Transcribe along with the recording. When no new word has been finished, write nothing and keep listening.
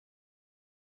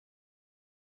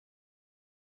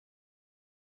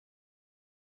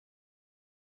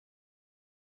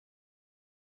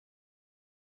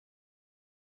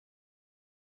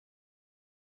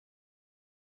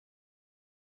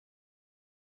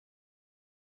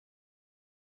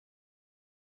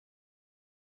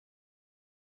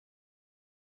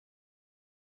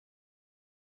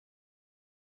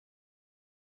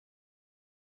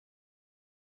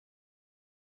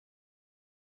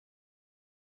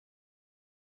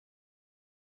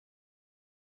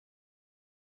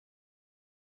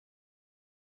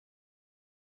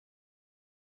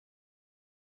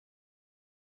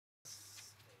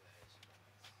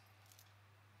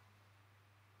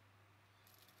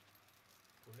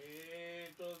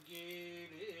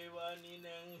2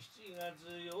年7月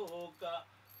8日、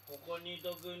ここに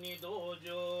特に道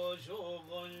場将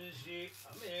軍師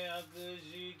雨薬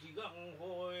師祈願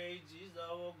法へ一座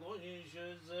を言出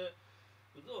す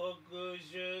不読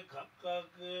種価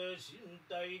格身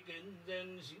体健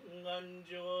全心願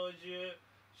成就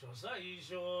諸妻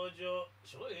少女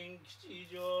諸縁吉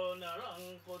祥なら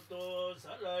んことを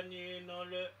さらに祈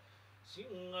る。新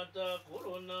型コ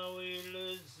ロナウイ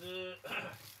ルス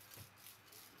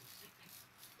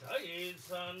第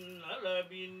3並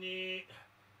びに日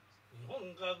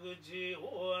本各地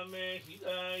大雨被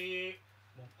害、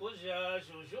木古者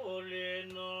諸奨励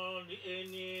の礼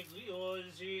に供養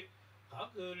し、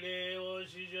各礼を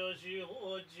施除し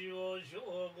放置を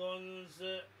将軍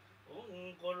す。オ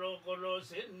ンコロコロ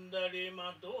せんだり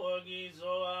まとぎそ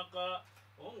わか、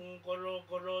オンコロ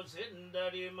コロせんだ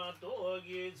りまと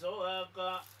ぎそわ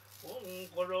か、オン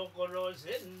コロコロ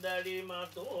せんだりま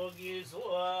とぎそ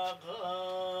わか。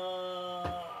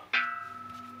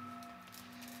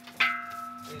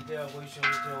ではご一緒に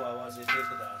手を合わせてくださ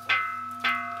い。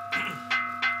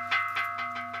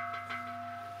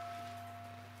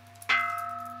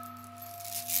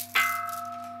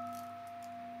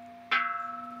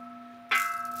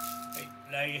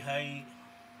礼拝、はい、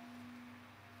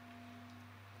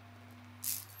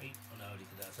お直り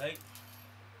ください。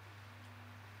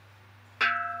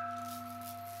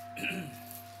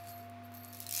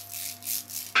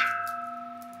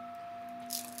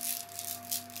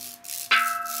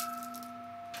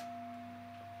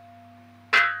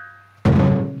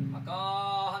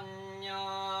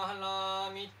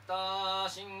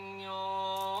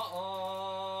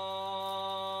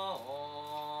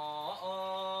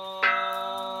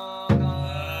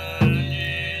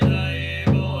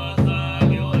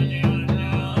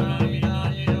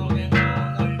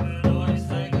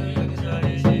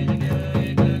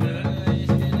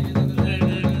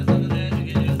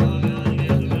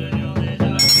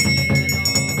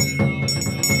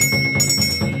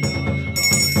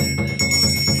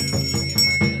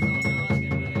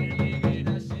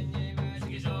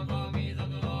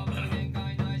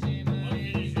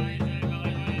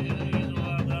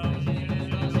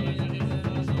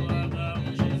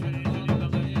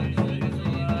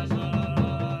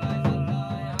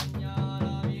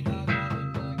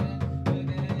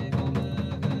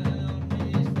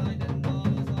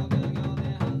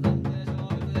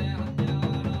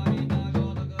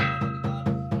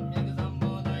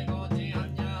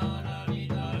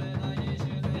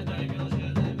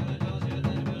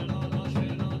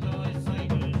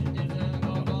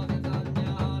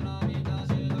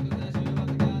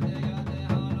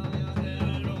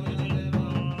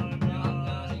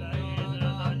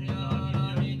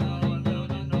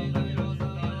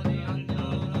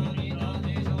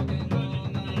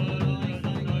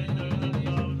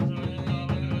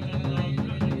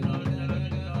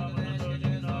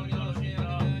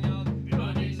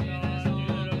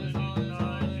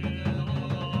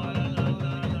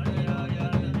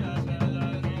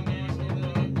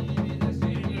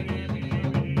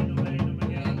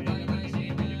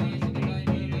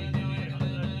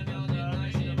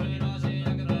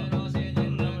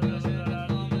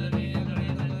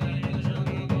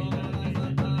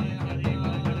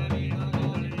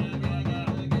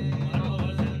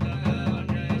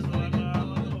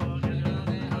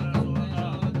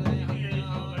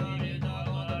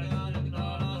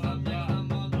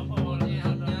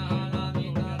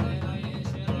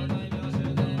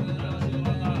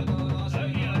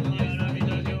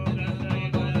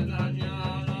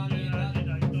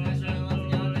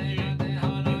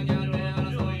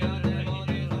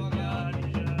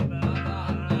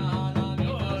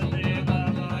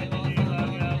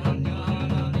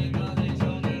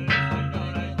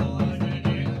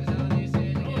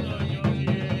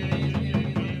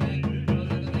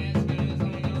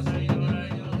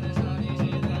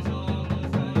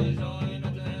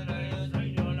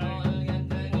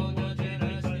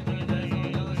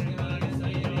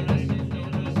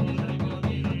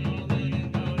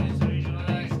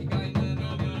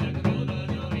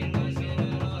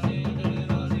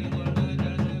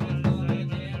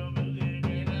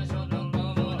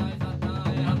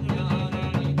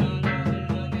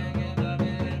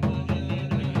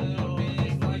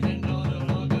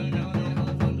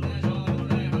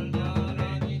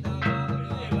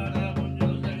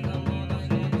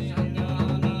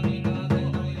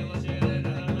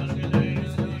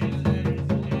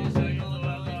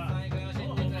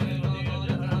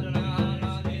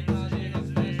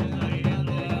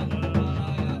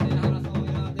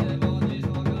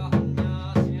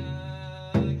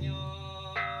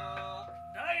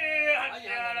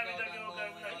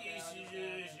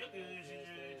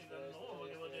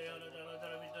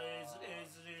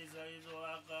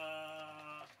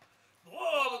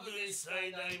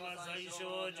少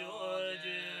成就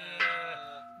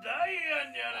大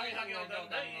安にあらみたきょうかん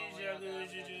大四百四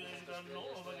十時間の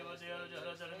お化けばてやらじゃ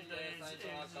らじゃらみたいすいすい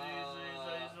すい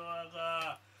さいぞあ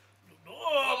か老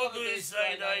木一切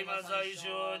大魔最小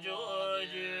成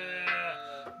就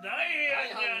大安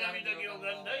にあらみたきょう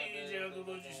かん大四百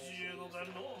五十七十五巻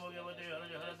のお化けばてやら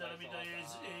じゃらじゃらみたい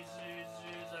すいすいす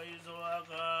いさいぞあ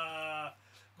か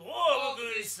五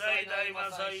木一切大魔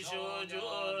最小成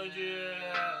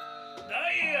就大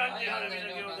安にあらみた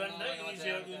きょうかん大四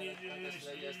百二十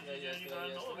七時間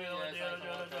のお化けばてやらじ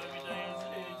ゃらじゃらみたいす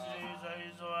いすいさい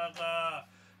ぞあか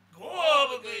五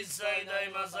木一切大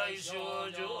魔最小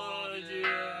成就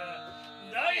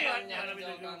大安に花見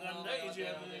た空間第一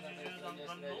百23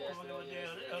巻のお化けばてや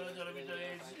らじゃらみた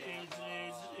いすいす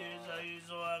いすいさい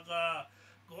ぞあか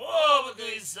五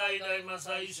木一切大魔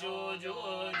最小成就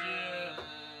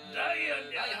大安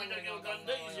に花見た空間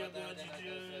第一百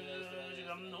80時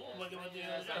間のお化けばて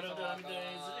やらじゃらみた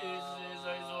いすいすい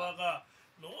さいぞあか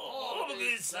五木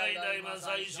一切大魔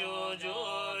最小成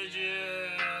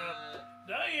就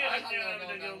大安にあら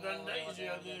みた教官第一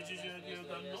百89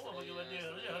巻のお化けばてや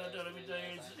らじゃらじゃらみた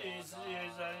いすいすい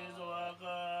さいぞあ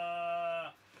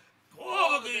か五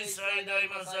木一切大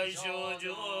魔最小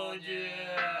成就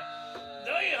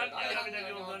大安にあらみた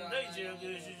教官第一百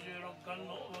96巻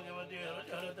のお化けばてやら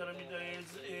じゃらじゃらみたい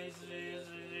すいすい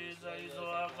すいさいぞ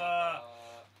あか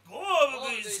五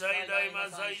木一切大魔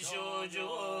最小成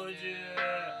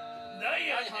就大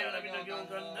安にあらみた教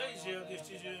官第四百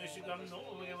77巻の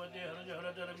お化けばてやらじゃ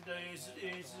らじゃらみたいす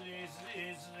いすいす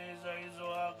いすいさいぞ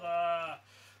あか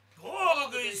五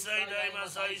木一切大魔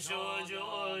最小成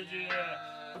就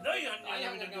大安にあ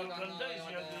らみた教官第四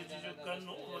百80巻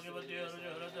のお化けばてやらじ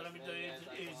ゃらじゃらみたいす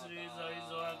いすいさい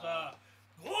ぞあか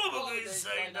五木一切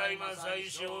大魔最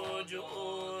小成就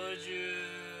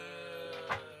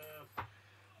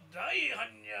大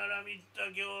安にあらみた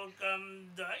教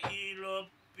官第6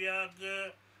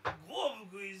五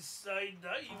木一切大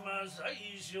魔最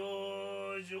小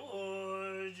成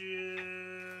就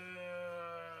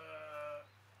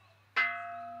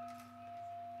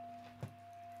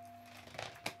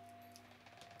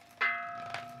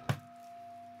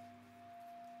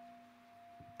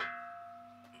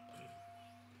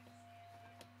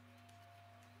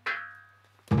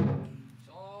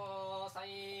小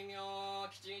西明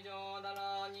吉祥だ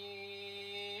ら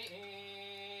に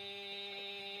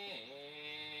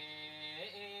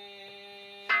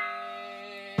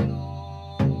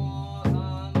の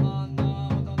三万の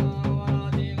大人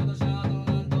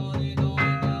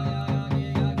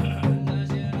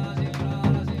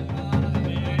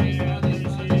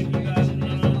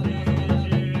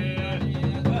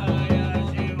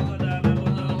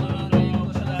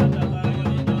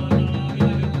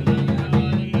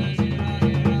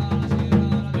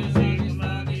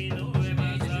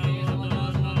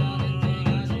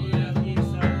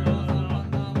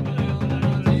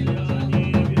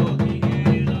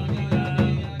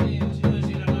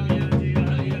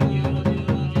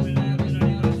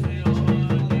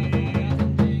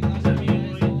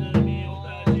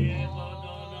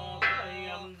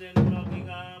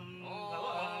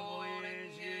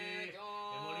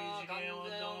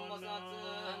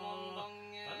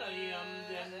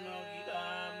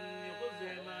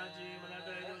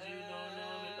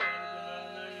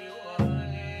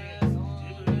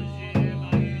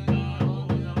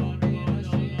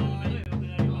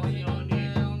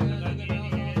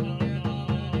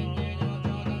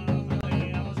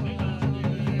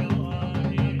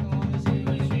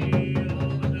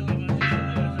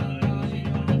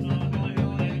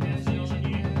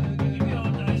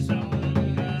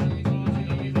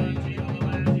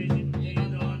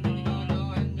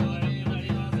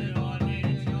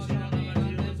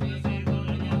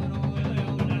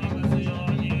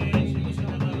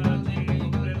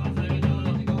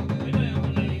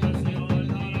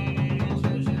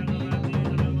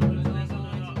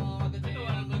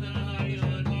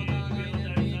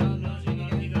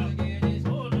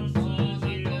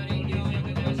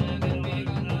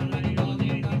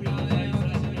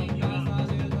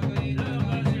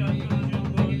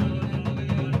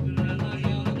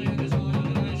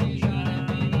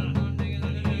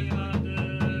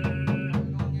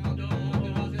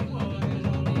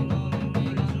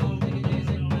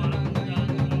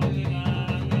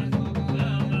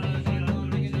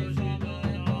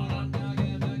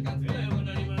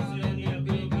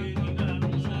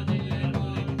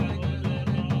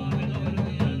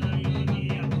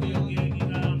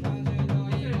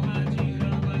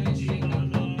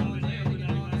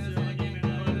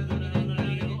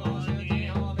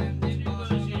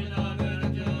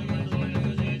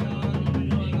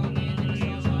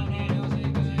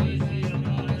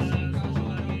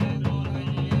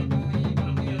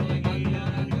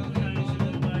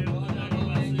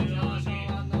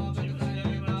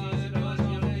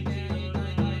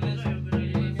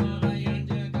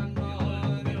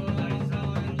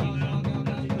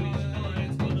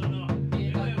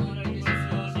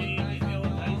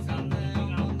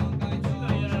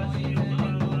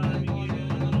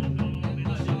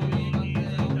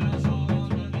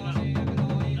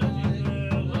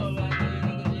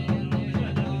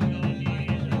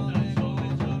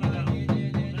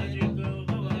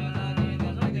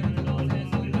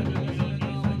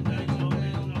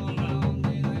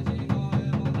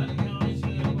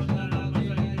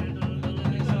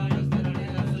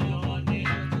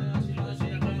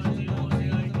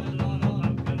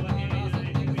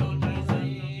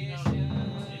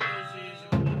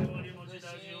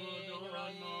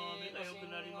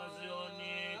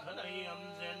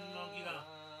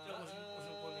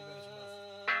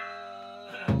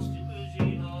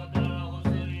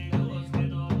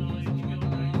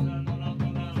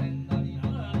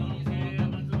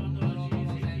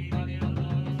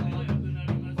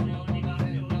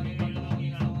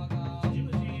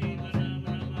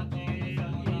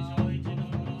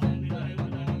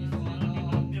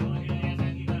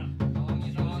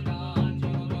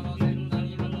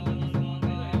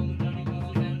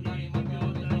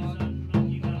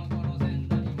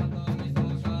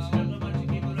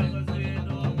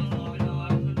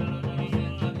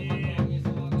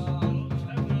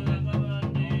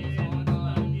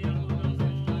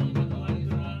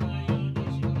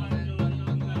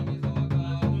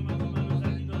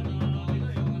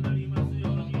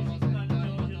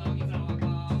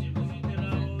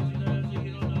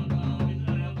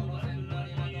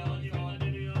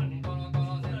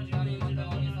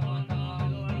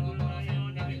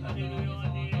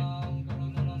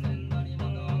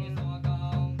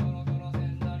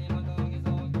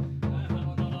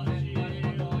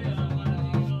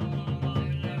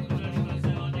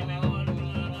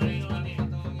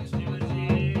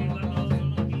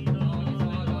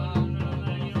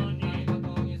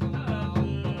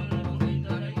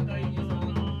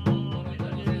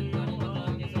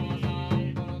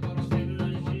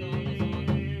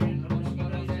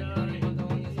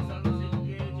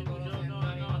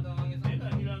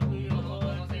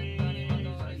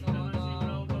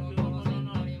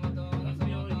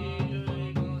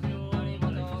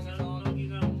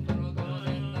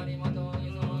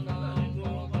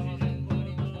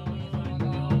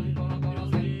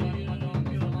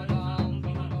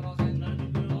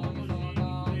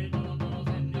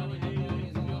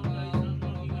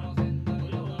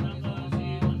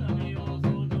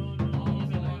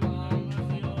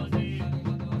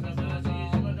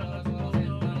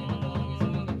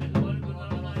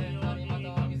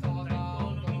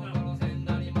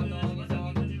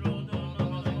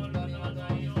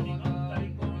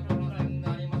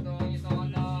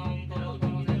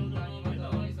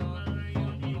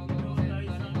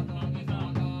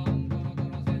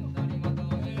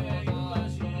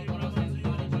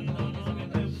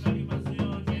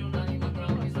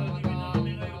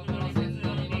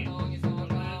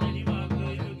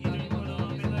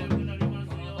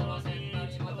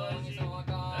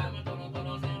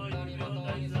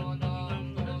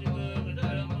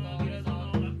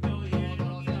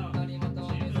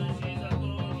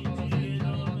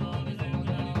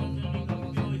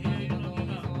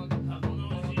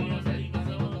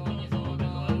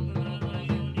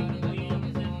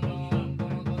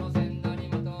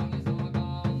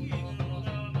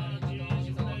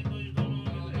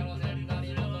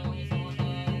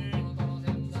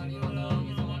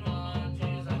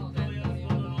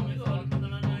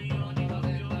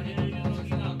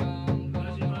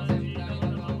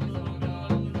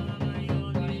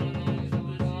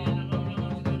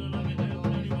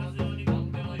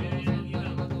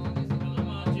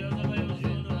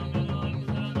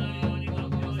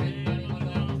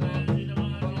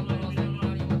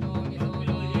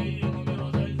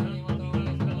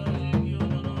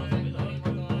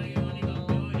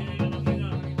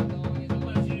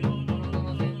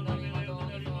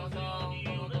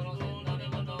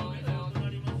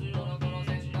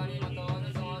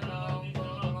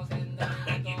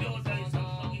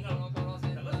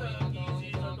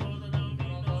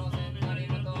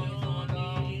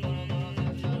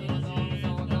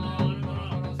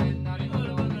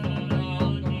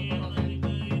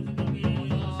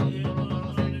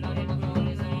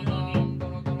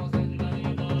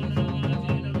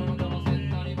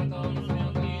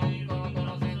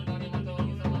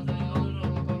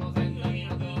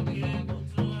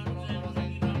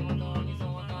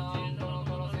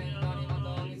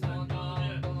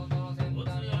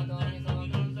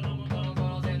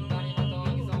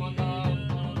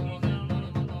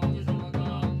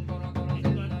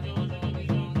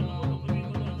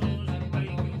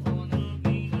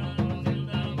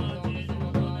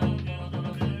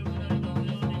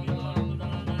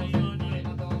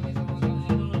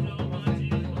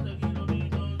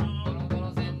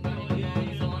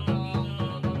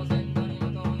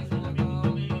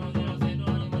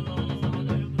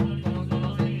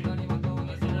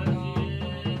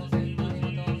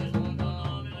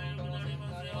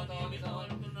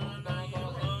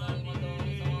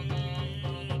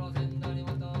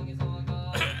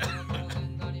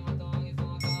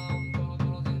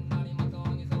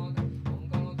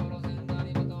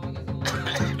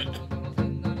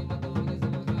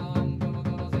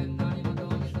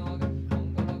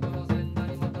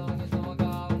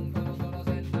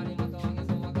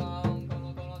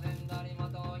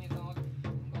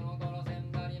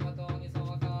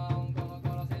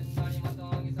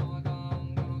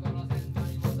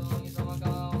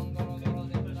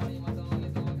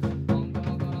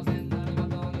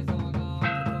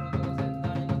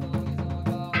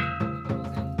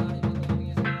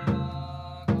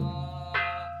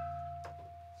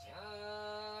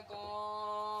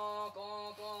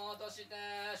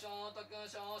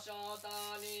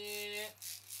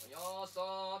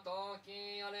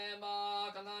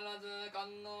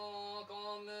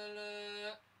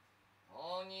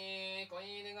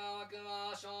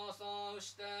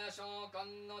して召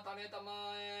喚の種玉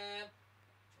へ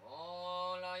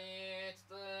将来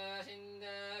慎んで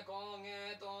工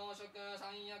芸当職三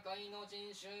夜会の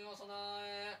珍集を備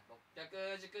え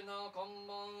600軸の根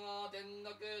本を転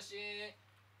読し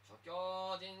諸教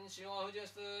人種を不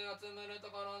術集める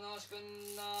ところの主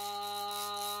君だ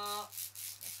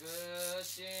薬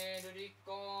師瑠璃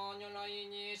光如来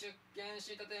に出見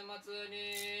し立て祭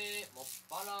りもっ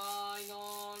ぱら祈る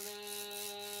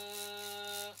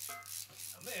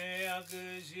名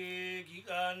薬師祈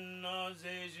願の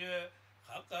聖種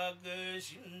価格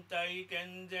身体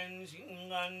健全心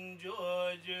願成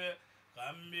就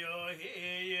看病平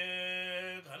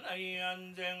癒家内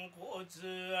安全交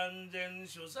通安全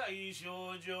書斎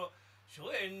少女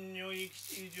諸縁如意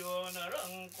吉祥なら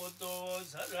んことを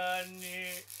さらに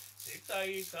世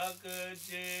界各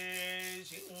地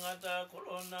新型コ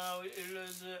ロナウイル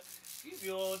ス疫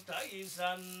病退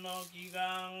散の祈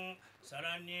願さ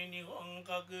らに日本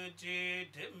各地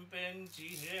天変地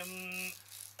変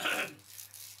被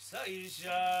災者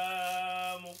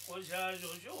木工者諸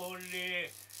勝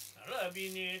利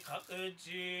並びに各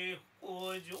地不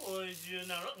幸成就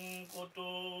ならんこと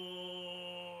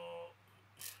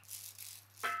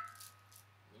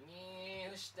耳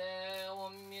伏してお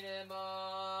見れ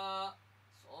ば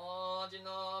掃除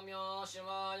の名手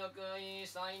はよく一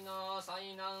切の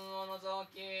災難を除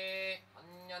き般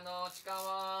若の地下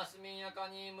は速やか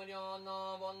に無料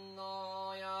の煩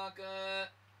悩薬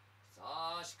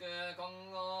久しく今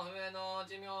後上の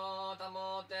寿命を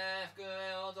保て福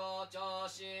栄を増長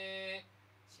し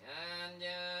天竜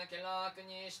気楽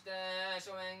にして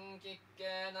諸縁吉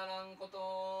慶ならんこと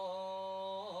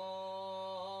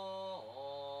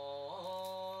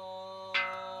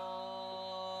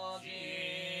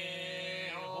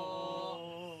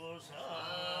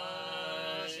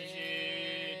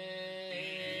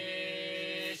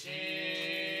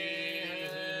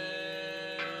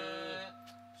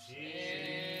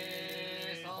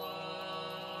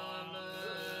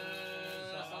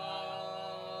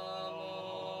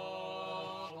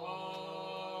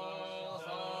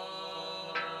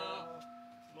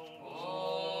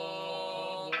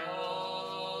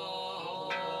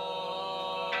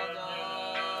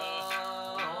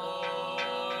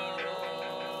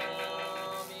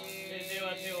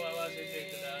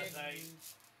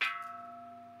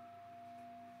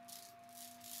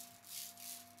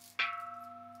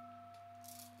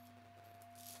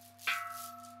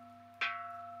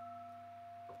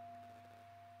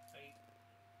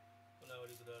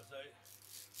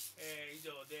以上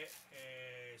で、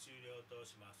終了と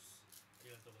します。あ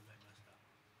りがとうございました。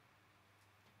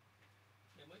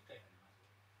もう一回やります。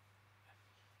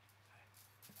はい、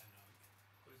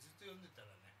これずっと読んでた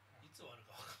らね、いつ終わる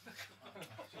か分かんないか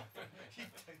ら一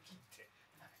旦切って、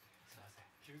すいません。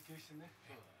休憩してね。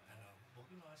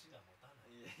僕の足が持たな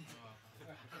い。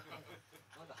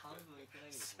まだ半分いってない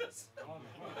んですよ。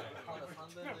まだ3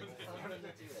分の1ぐら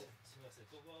い。すみません、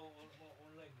ここはオ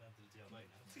ンラインになってるとやばい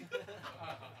な。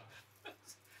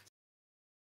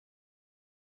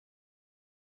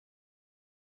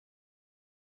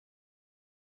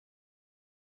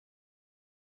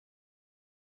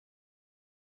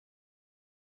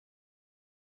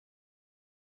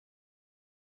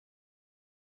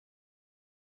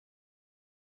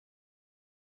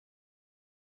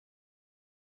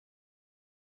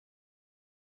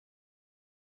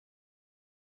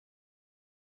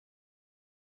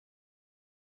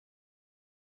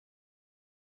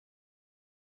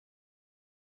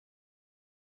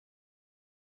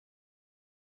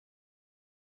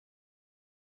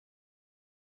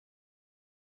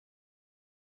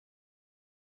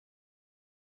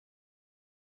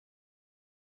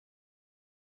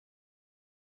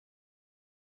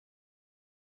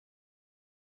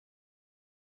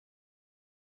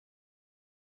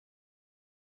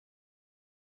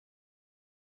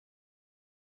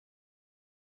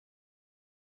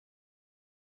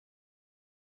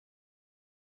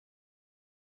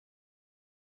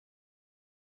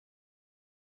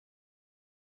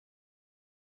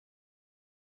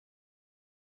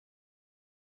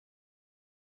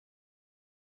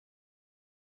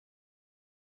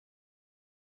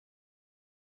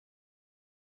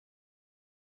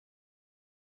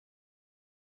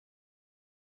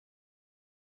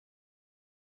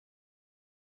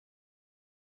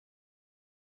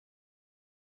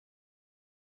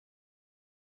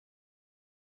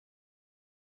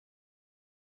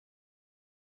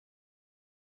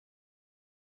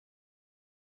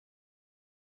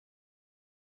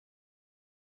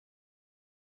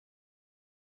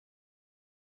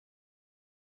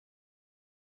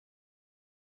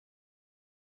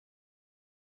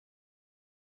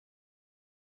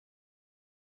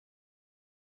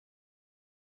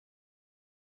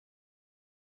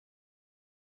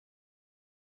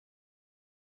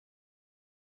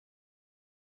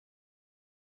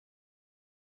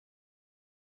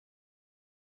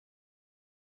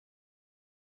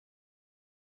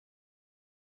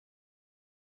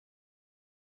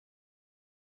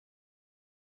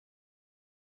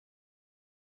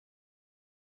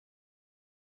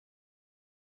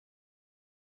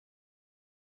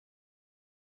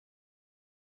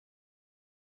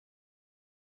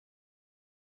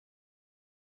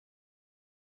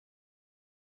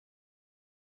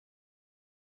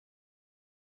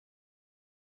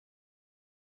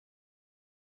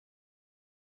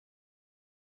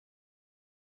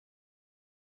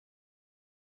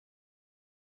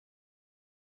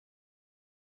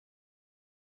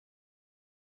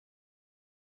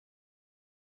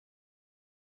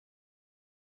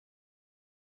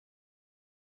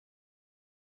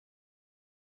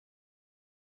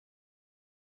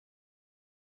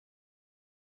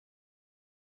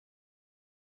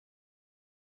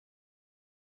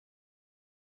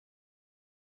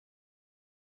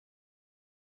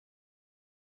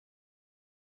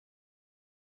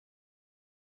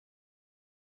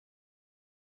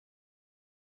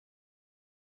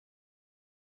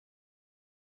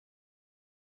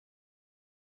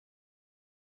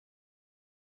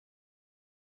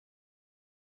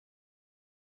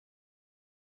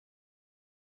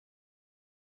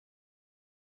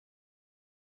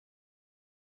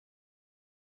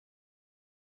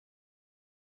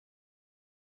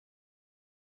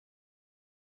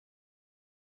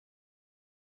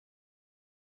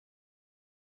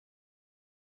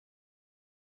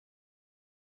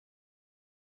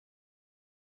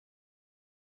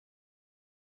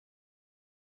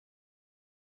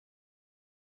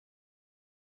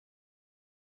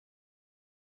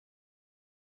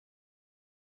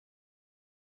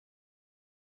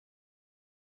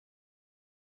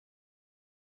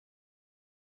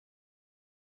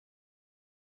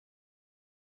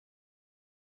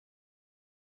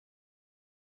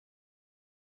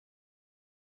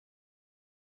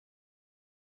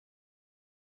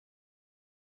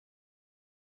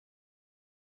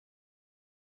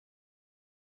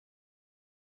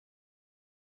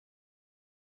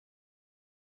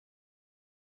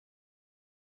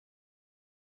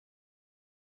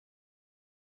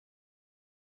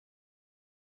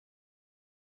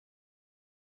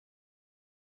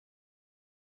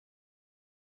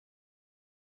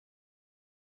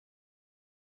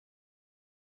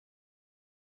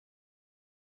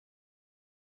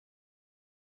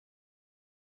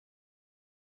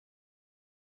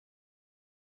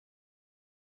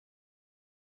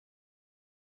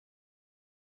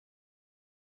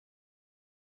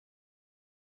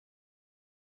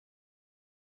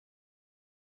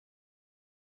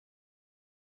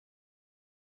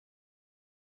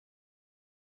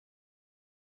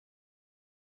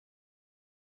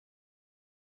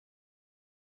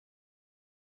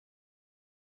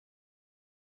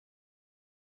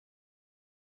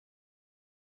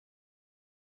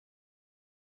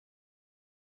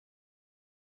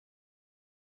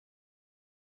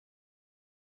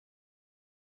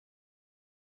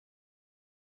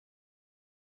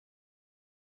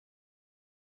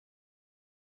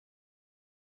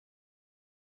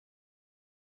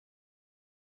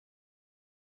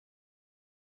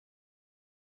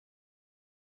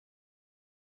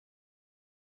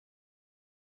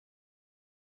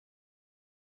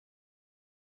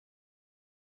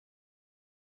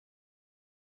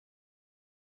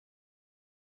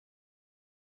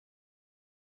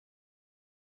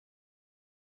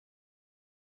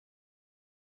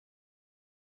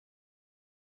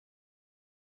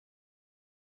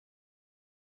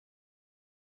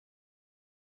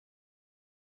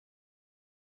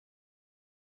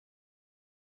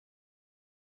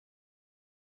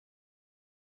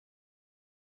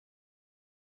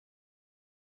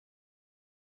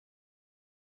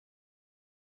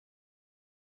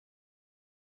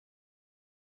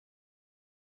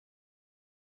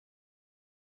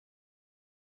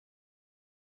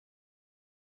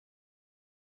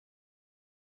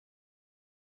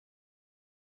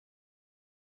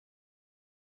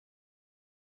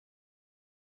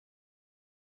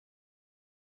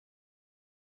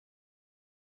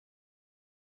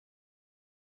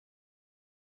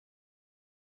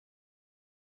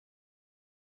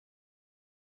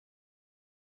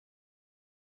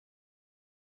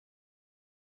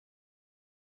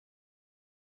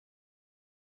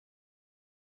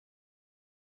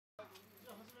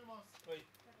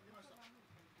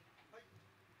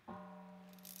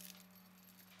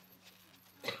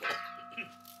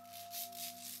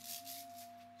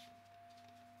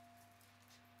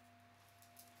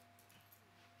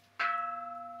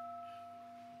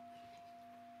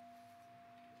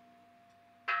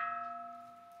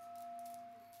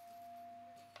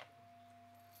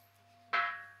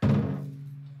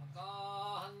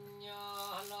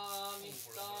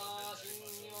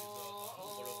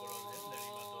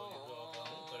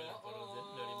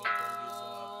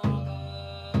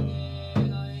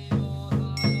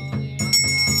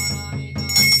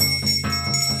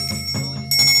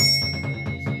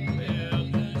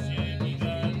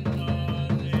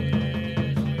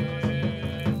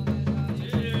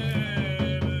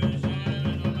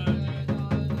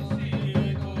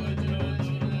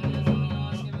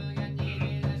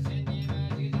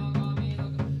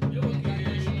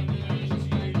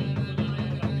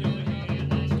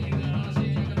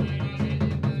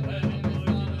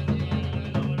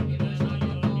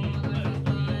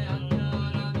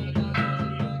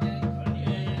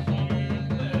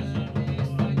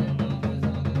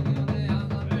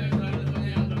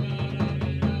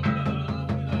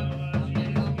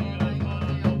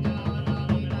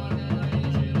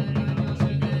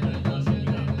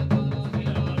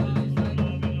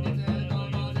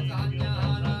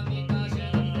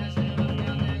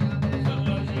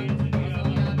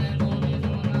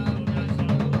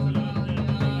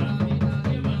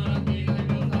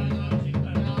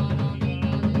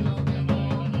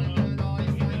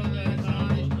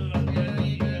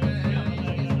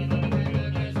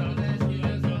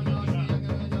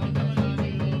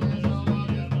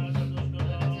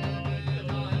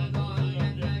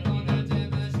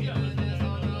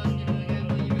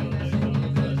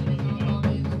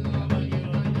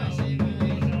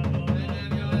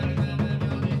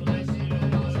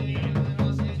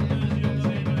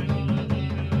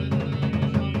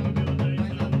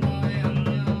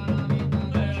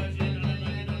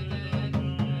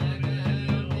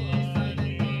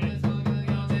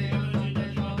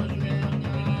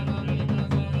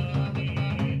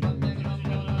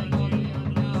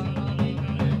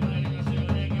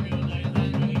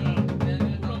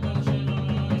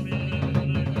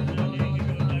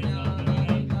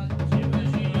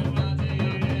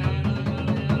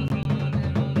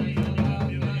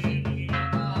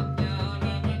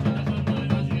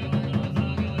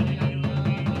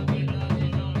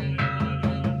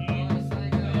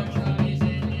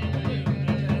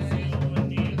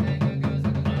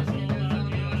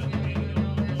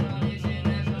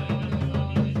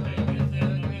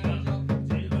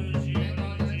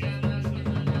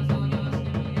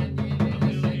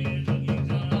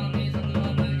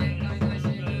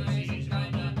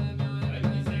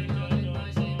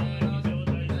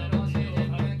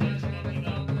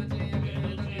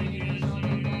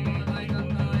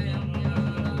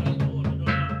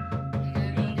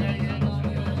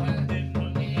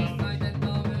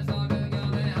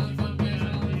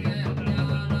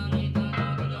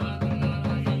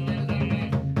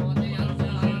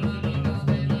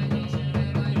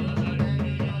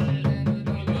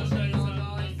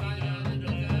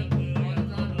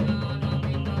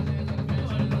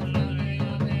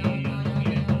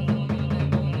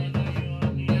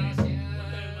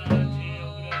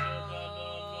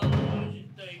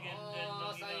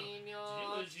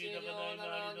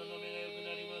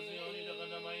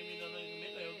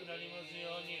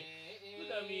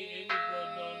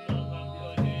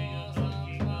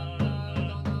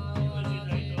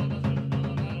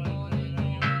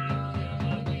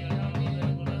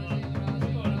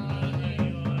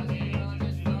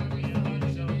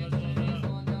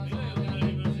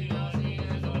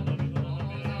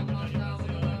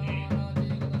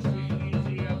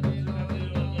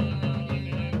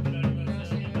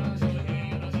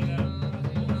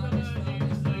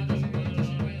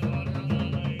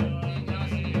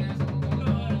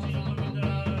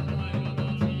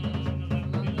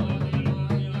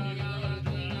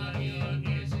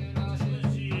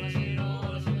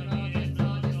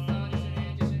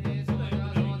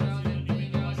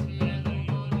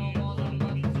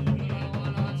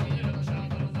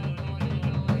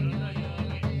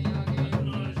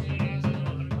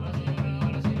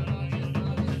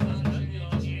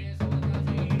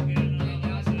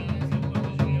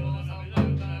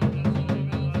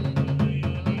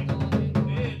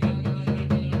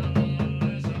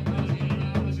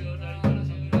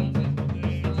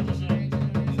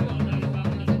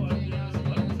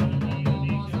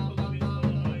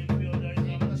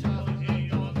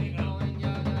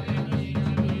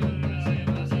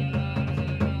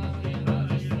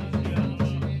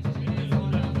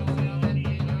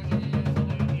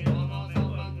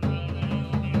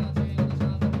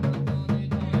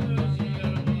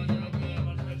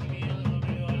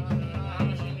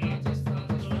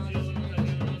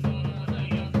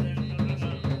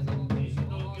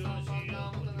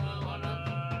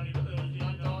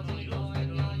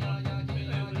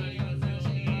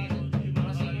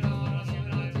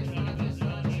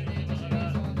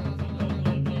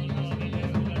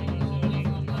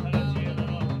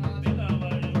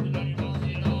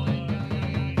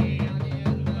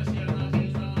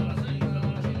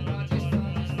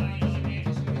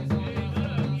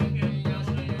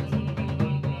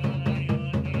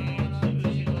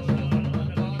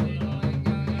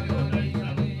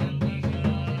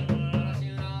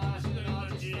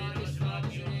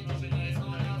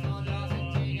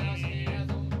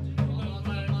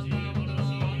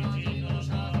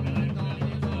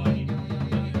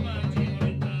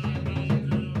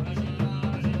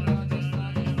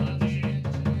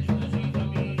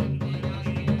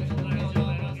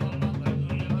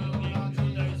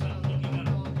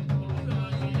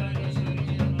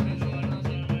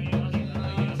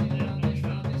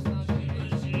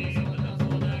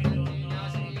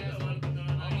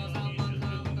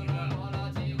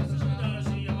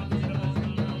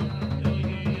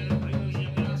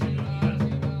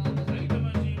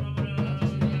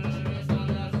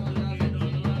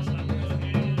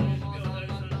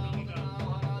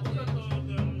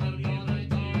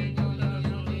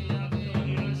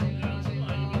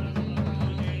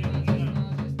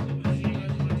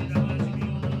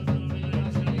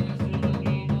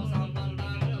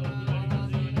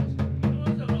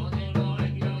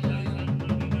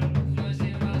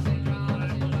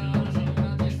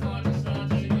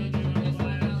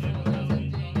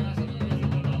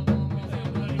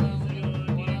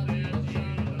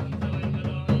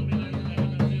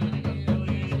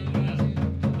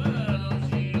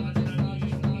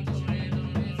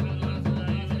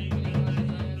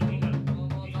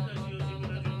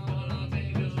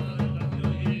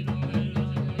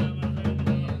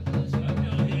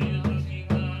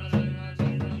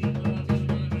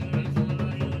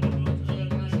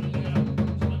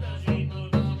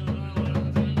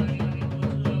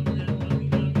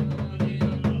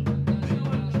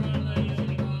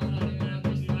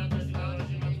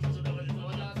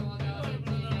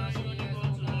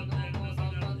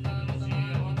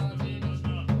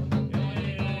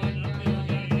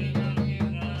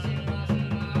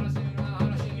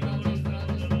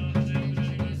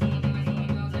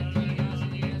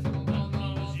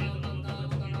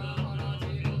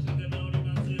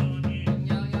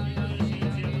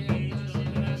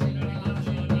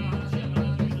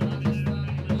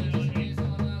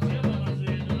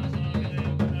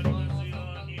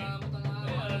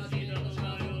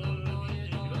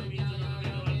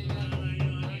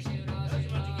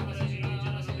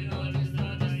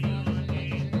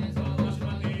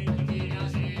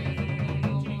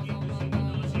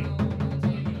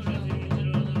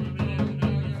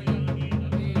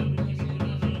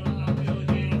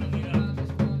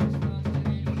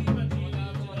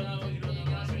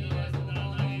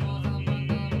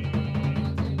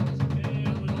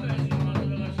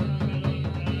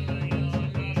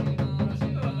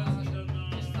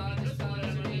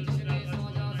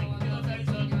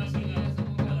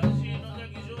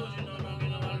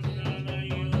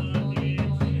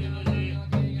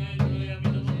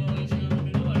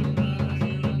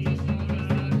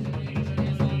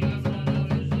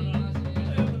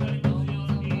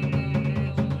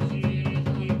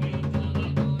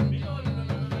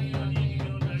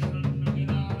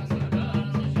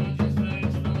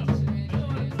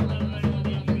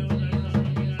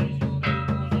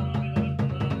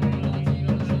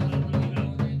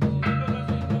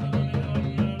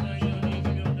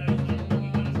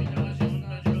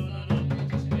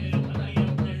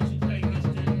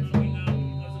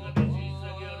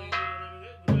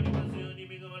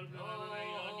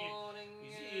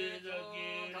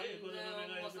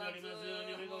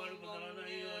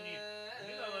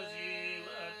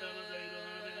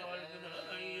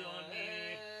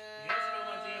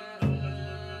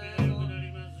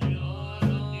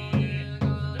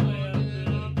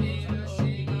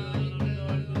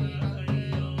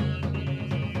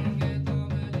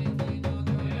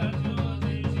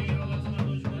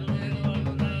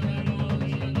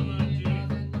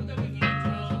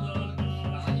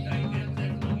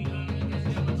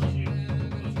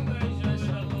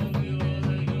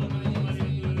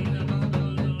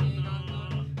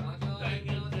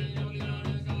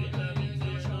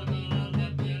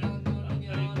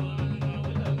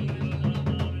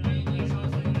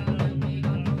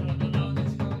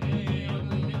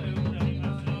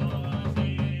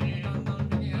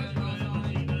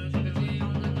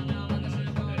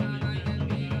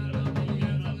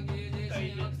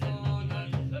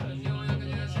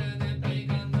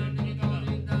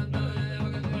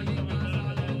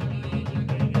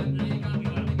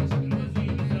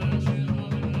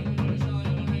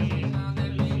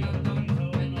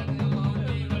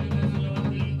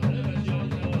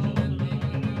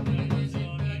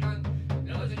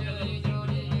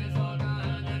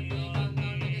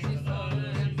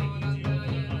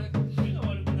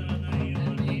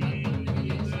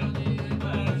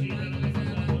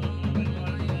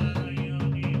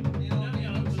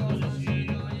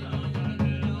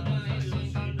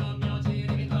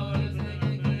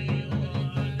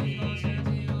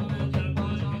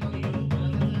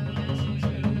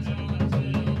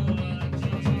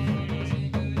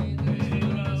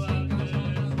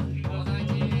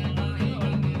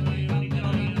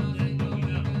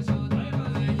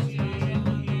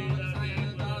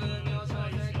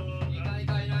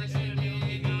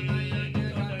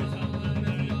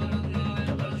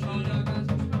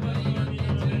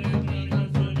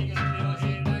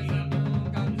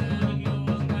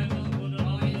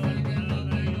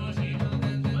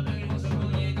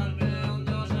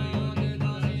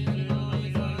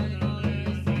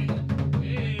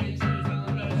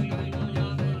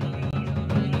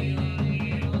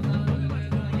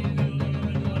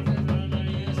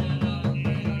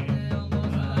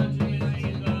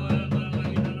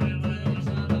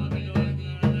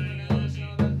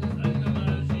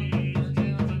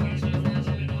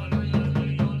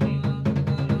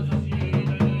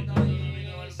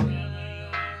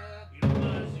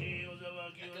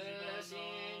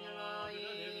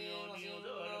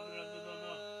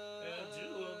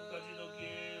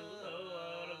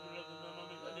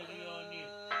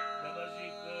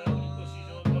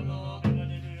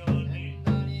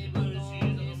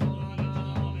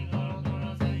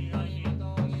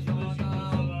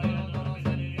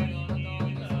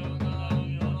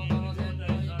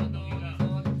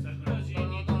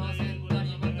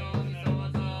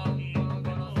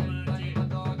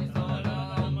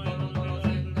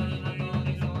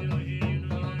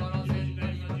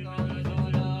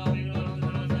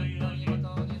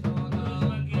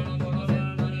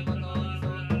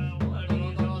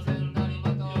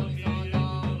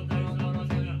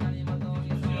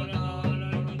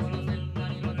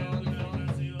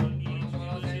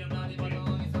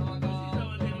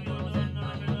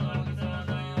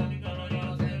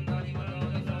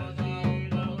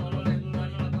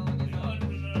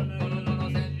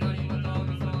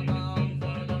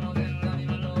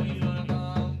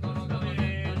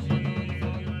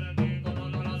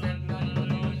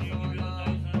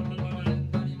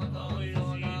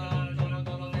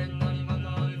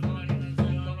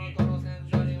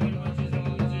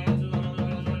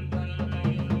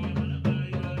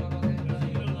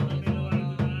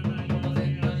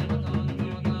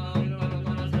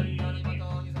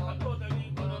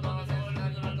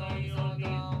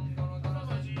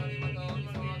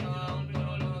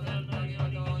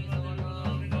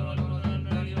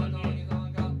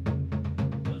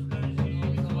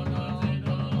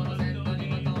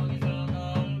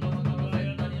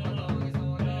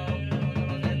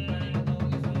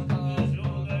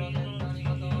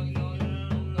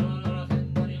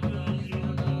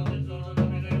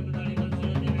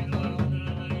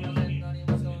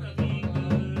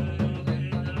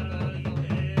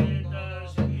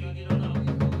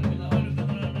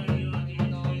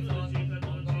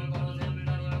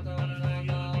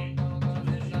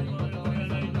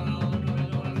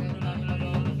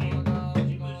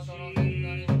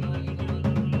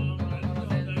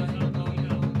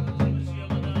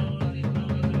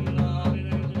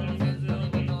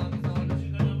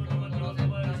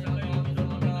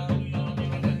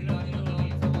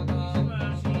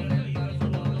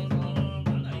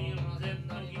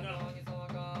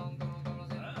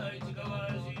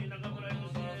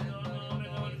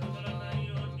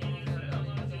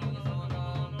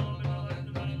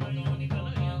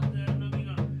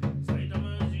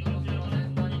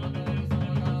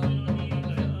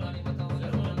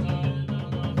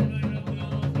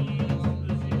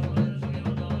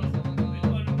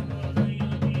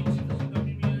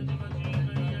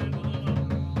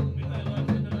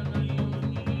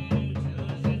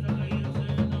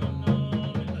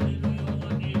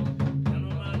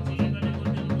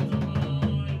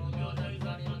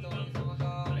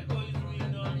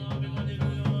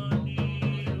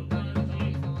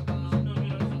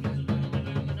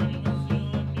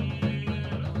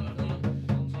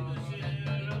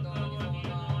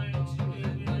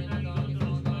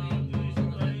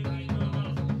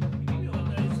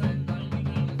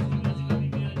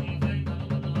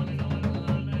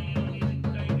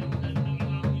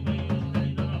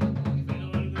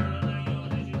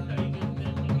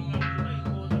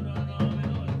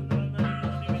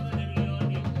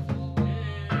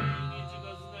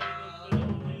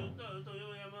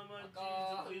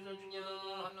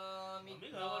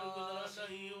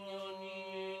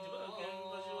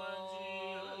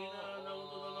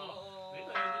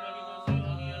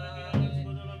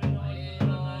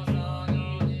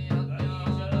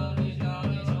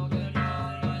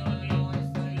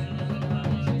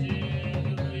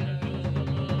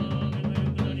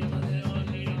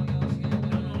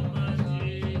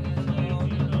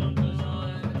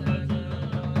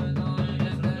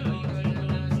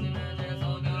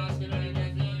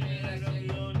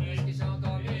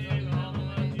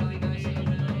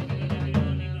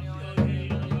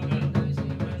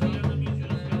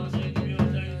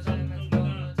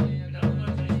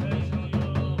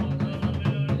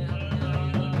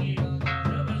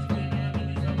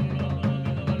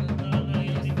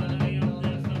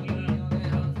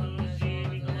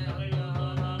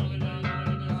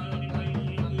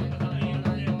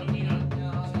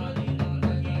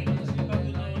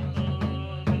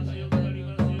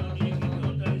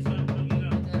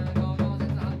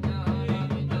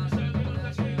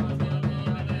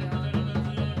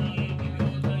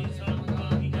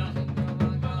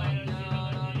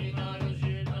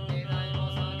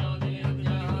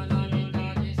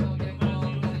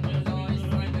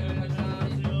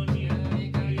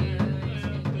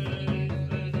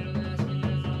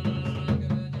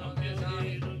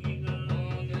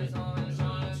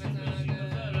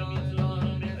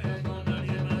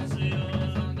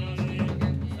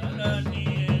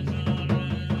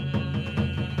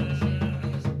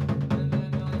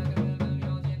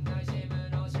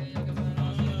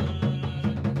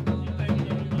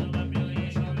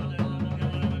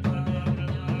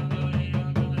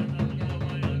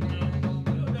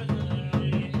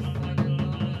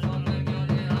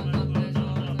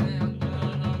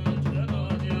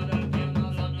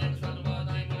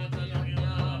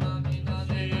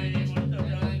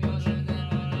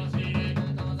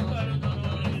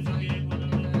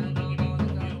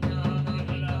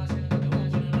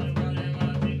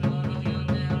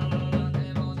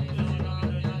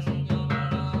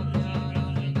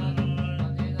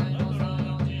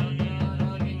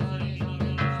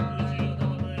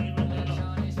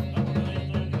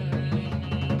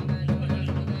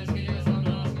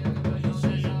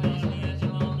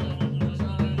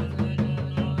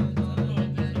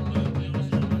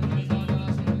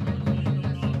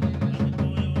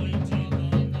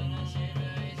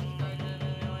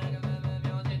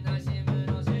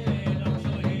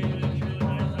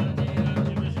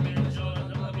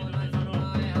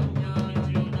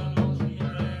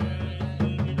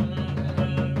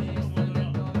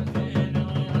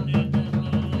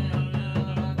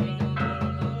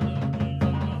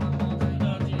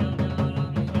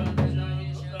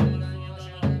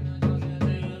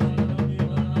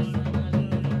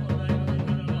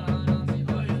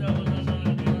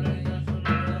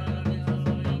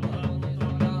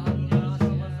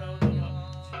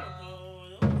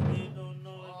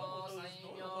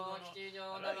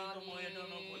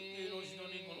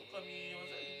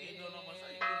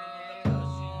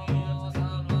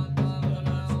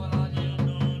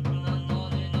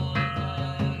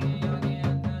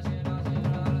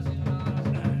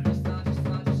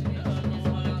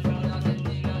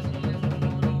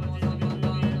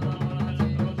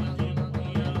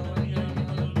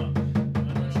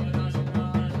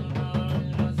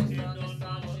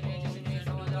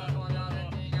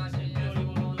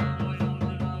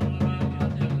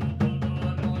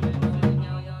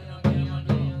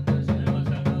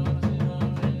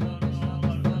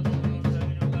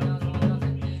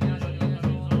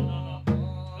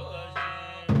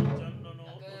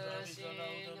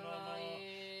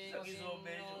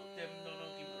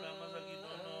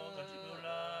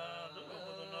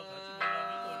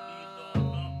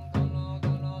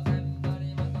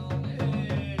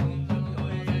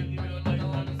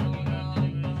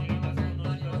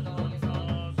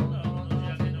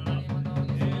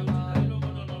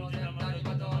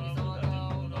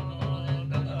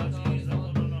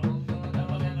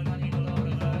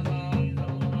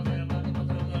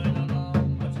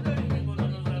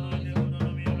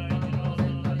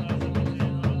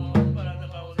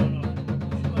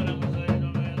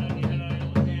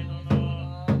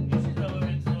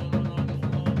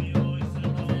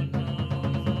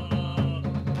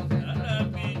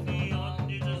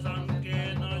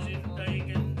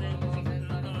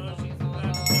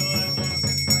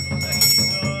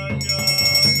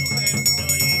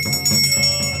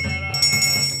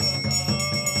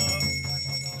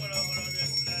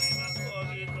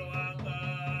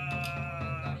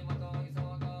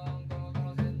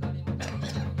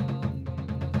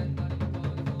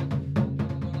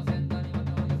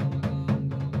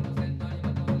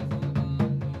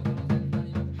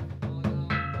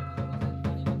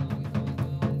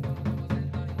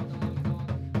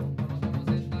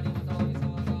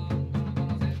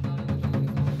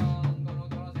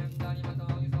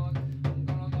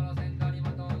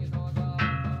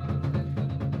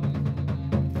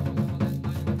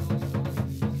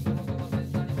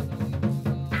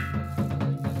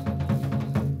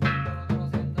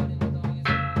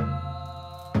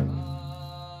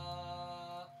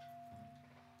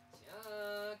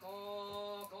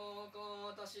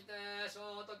して聖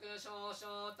徳少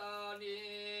々た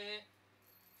り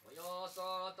およ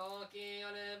そ時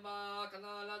あれば必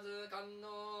ず官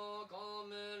能こ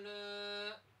む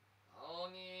る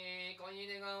青に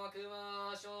恋願わく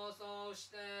は焦燥し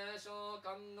て召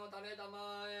喚の垂れ玉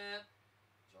へ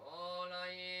将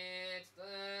来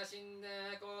謹ん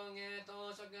で工芸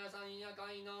当職三夜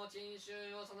会の珍衆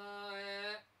を備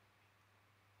え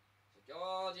諸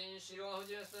教人種を不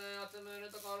十数集むる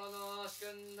ところの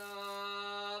主君だ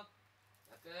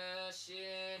薬師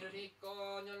瑠璃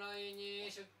光如来に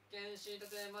出見し立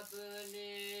て祭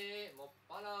りもっ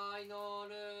ぱら祈る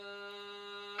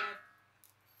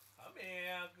あ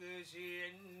め薬師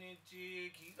縁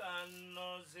日祈願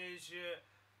の摂取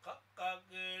各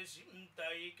々身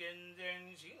体健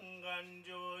全心願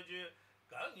成就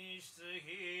願室平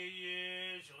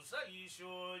癒諸妻少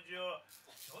女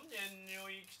諸年如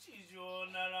意吉祥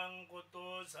ならんこ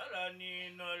とさら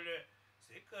になる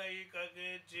世界各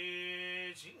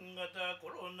地新型コ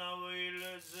ロナウイ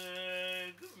ルス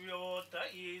疫病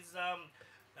退散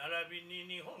並び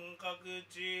に日本各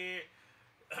地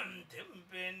天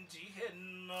変地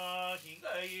変の被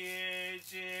害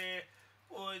地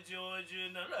ご成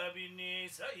就並びに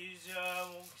祭者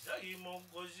木祭木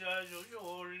古者諸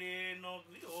奨励の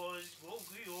供養しご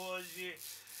供養し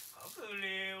各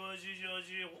礼を至上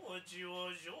し法治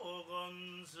を召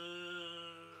喚す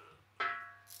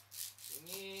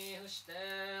に伏して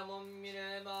もんみ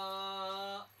れ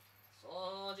ば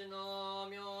掃除の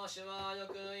名手はよ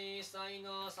く一切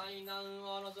の災難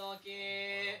を除き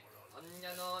患者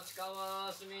の地下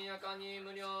は速やかに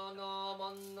無料の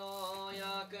煩悩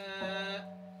薬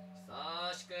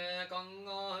久しく今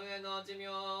後上の寿命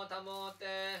を保って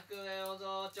福栄を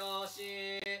増長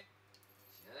し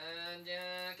瞬時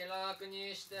気楽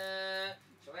にして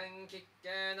諸縁喫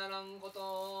緊ならんこと